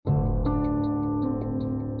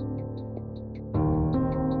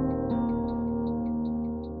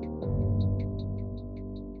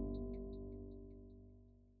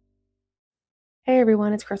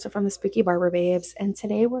everyone, it's Krista from the Spooky Barber Babes, and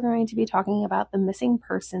today we're going to be talking about the missing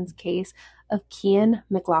persons case of Cian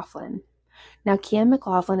McLaughlin. Now, Cian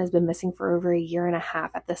McLaughlin has been missing for over a year and a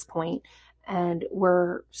half at this point, and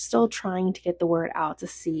we're still trying to get the word out to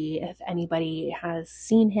see if anybody has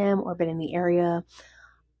seen him or been in the area.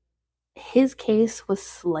 His case was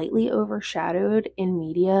slightly overshadowed in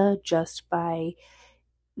media just by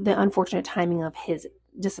the unfortunate timing of his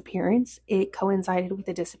disappearance. It coincided with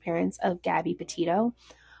the disappearance of Gabby Petito.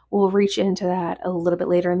 We'll reach into that a little bit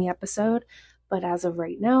later in the episode, but as of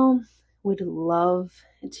right now, would love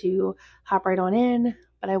to hop right on in.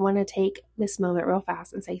 But I want to take this moment real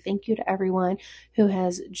fast and say thank you to everyone who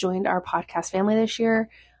has joined our podcast family this year.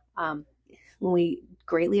 We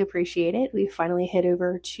greatly appreciate it. We finally hit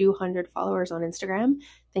over 200 followers on Instagram.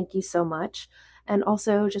 Thank you so much. And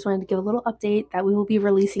also just wanted to give a little update that we will be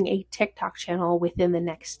releasing a TikTok channel within the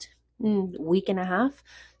next week and a half.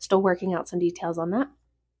 Still working out some details on that.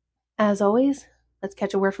 As always, let's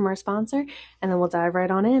catch a word from our sponsor and then we'll dive right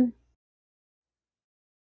on in.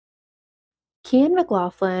 Cian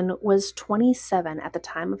McLaughlin was 27 at the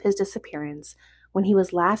time of his disappearance when he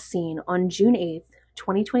was last seen on June 8th,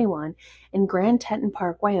 2021 in Grand Teton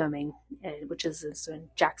Park, Wyoming, which is in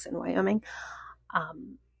Jackson, Wyoming.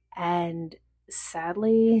 And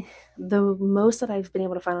sadly, the most that I've been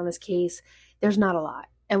able to find on this case, there's not a lot.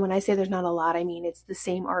 And when I say there's not a lot, I mean it's the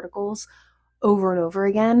same articles over and over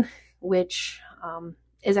again, which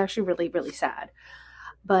is actually really, really sad.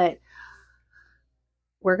 But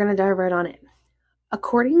we're going to dive right on in.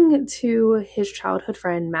 According to his childhood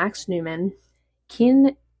friend, Max Newman,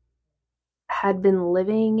 Cian had been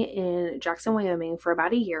living in Jackson, Wyoming for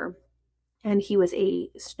about a year, and he was a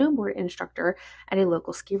snowboard instructor at a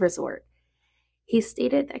local ski resort. He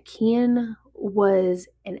stated that Cian was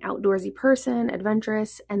an outdoorsy person,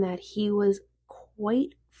 adventurous, and that he was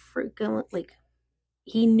quite frequent,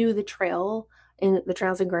 he knew the trails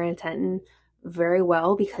in Grand Teton very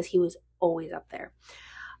well because he was always up there.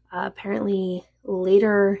 Apparently,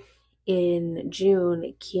 later in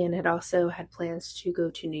June, Cian had also had plans to go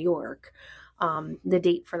to New York. The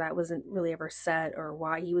date for that wasn't really ever set or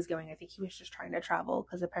why he was going. I think he was just trying to travel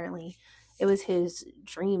because apparently it was his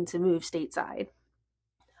dream to move stateside.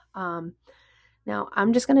 Now,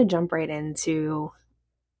 I'm just going to jump right into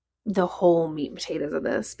the whole meat and potatoes of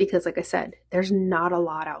this because, like I said, there's not a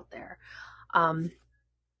lot out there.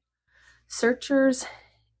 Searchers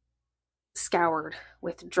scoured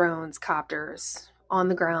with drones, copters, on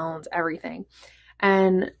the ground, everything.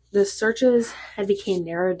 And the searches had become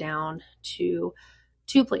narrowed down to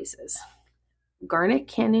two places, Garnet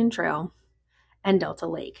Canyon Trail and Delta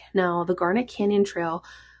Lake. Now, the Garnet Canyon Trail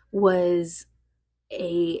was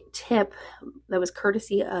a tip that was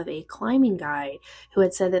courtesy of a climbing guide who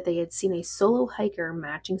had said that they had seen a solo hiker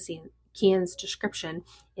matching Cian's description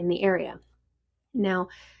in the area. Now,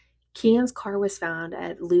 Cian's car was found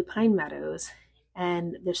at Lupine Meadows,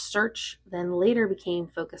 and the search then later became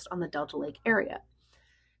focused on the Delta Lake area.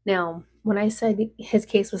 Now, when I said his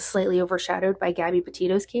case was slightly overshadowed by Gabby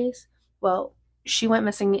Petito's case, well, she went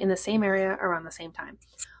missing in the same area around the same time.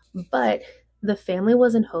 But the family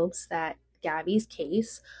was in hopes that Gabby's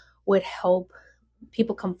case would help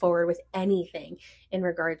people come forward with anything in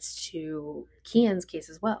regards to Cian's case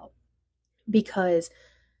as well. Because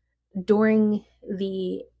during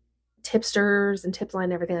the tipsters and tip line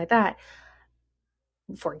and everything like that,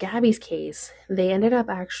 for Gabby's case, they ended up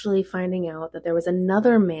actually finding out that there was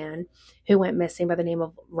another man who went missing by the name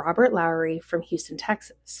of Robert Lowry from Houston,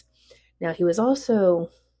 Texas. Now, he was also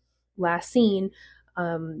last seen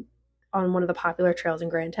on one of the popular trails in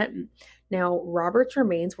Grand Teton. Now, Robert's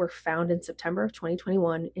remains were found in September of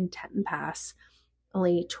 2021 in Teton Pass,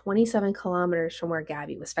 only 27 kilometers from where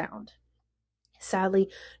Gabby was found. Sadly,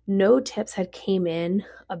 no tips had came in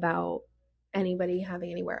about anybody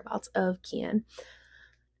having any whereabouts of Cian.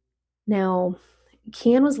 Now,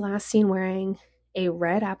 Cian was last seen wearing a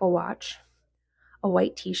red Apple Watch, a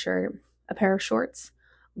white t-shirt, a pair of shorts,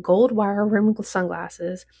 gold wire-rimmed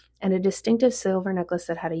sunglasses, and a distinctive silver necklace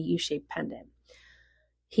that had a U-shaped pendant.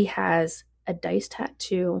 He has a dice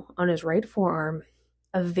tattoo on his right forearm,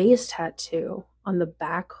 a vase tattoo on the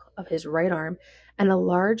back of his right arm, and a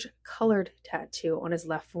large colored tattoo on his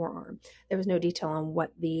left forearm. There was no detail on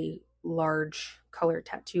what the large colored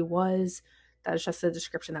tattoo was. That was just the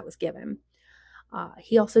description that was given.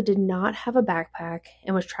 He also did not have a backpack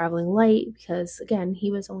and was traveling light because, again,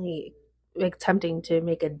 he was only attempting to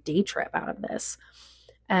make a day trip out of this.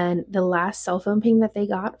 And the last cell phone ping that they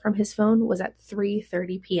got from his phone was at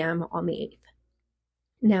 3:30 p.m. on the 8th.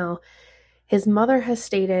 Now, His mother has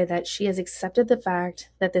stated that she has accepted the fact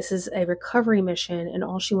that this is a recovery mission and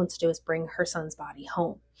all she wants to do is bring her son's body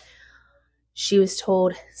home. She was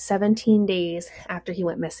told 17 days after he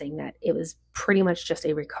went missing that it was pretty much just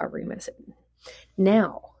a recovery mission.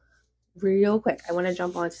 Now, real quick, I want to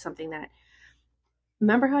jump onto something that,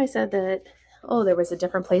 remember how I said that, there was a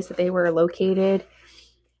different place that they were located?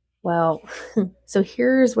 Well, so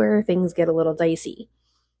here's where things get a little dicey.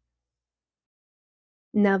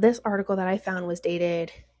 Now, this article that I found was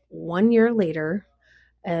dated 1 year later,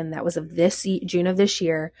 and that was of this June of this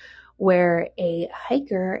year, where a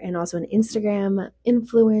hiker and also an Instagram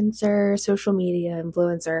influencer, social media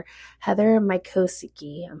influencer, Heather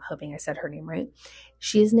Mikoski, I'm hoping I said her name right,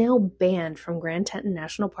 she is now banned from Grand Teton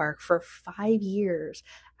National Park for 5 years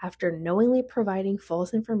after knowingly providing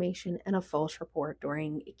false information and a false report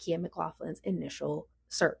during Cian McLaughlin's initial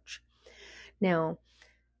search. Now,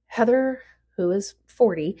 Heather, who is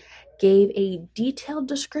 40, gave a detailed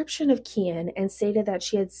description of Cian and stated that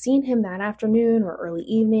she had seen him that afternoon or early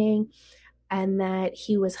evening and that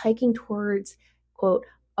he was hiking towards, quote,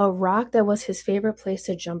 a rock that was his favorite place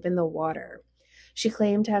to jump in the water. She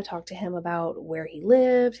claimed to have talked to him about where he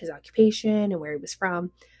lived, his occupation, and where he was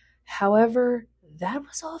from. However, that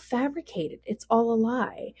was all fabricated. It's all a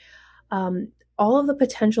lie. All of the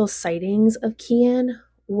potential sightings of Cian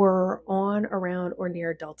were on, around, or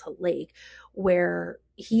near Delta Lake, where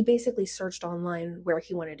he basically searched online where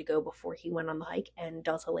he wanted to go before he went on the hike, and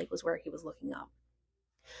Delta Lake was where he was looking up.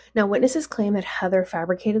 Now, witnesses claim that Heather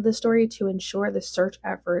fabricated the story to ensure the search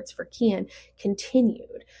efforts for Cian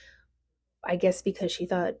continued. I guess because she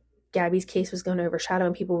thought Gabby's case was going to overshadow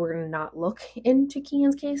and people were going to not look into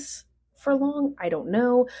Cian's case for long. I don't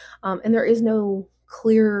know. And there is no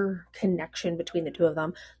clear connection between the two of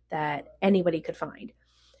them that anybody could find.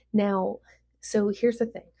 Now, so here's the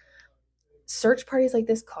thing. Search parties like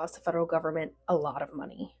this cost the federal government a lot of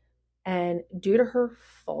money. And due to her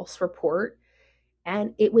false report,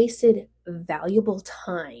 and it wasted valuable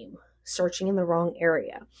time searching in the wrong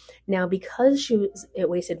area. Now, because it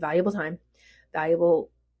wasted valuable time,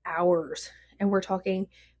 valuable hours, and we're talking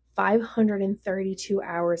 532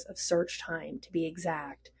 hours of search time to be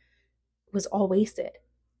exact, was all wasted.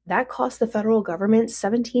 That cost the federal government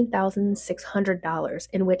 $17,600,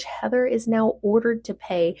 in which Heather is now ordered to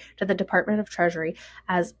pay to the Department of Treasury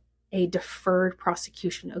as a deferred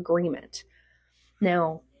prosecution agreement.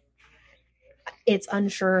 Now, it's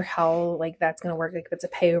unsure how that's going to work, if it's a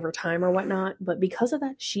pay over time or whatnot, but because of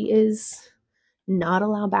that, she is not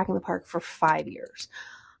allowed back in the park for 5 years.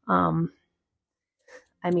 I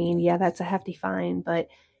mean, yeah, that's a hefty fine, but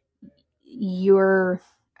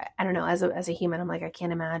I don't know, as a human, I'm like, I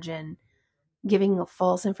can't imagine giving a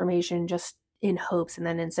false information just in hopes, and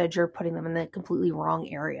then instead you're putting them in the completely wrong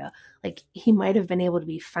area. Like, he might have been able to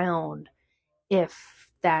be found if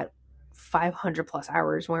that 500 plus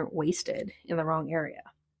hours weren't wasted in the wrong area.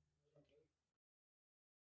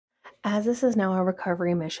 As this is now a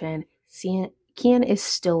recovery mission, Cian is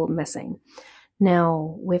still missing.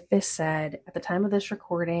 Now, with this said, at the time of this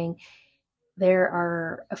recording, there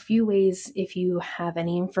are a few ways if you have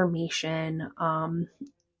any information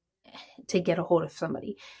to get a hold of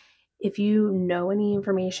somebody. If you know any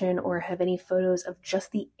information or have any photos of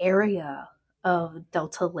just the area of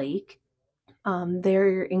Delta Lake,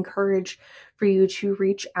 they're encouraged for you to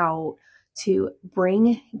reach out to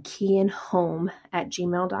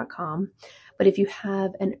bringcianhome@gmail.com. But if you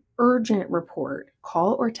have an urgent report,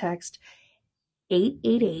 call or text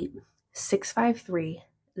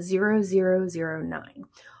 888-653-0009,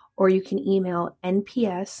 or you can email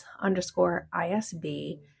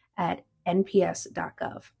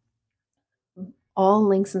nps_isb@nps.gov. All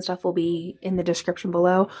links and stuff will be in the description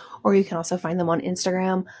below, or you can also find them on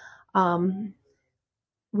Instagram.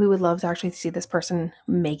 We would love to actually see this person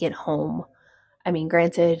make it home. I mean,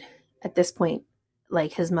 granted, at this point,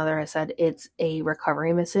 like his mother has said, it's a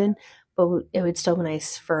recovery mission, but it would still be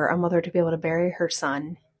nice for a mother to be able to bury her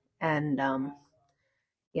son. And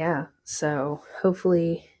yeah, so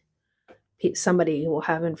hopefully somebody will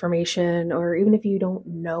have information, or even if you don't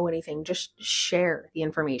know anything, just share the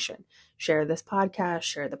information. Share this podcast,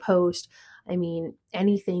 share the post. I mean,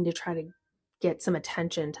 anything to try to get some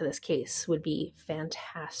attention to this case would be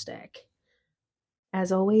fantastic.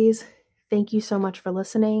 As always, thank you so much for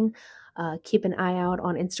listening. Keep an eye out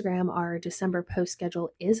on Instagram. Our December post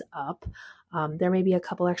schedule is up. There may be a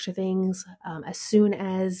couple extra things. As soon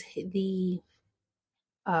as the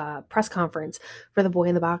press conference for the Boy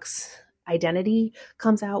in the Box identity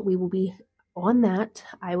comes out, we will be on that,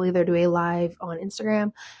 I will either do a live on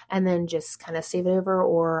Instagram and then just kind of save it over,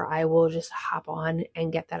 or I will just hop on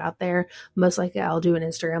and get that out there. Most likely, I'll do an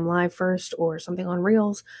Instagram live first or something on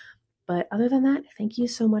Reels. But other than that, thank you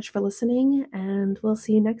so much for listening, and we'll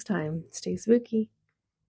see you next time. Stay spooky.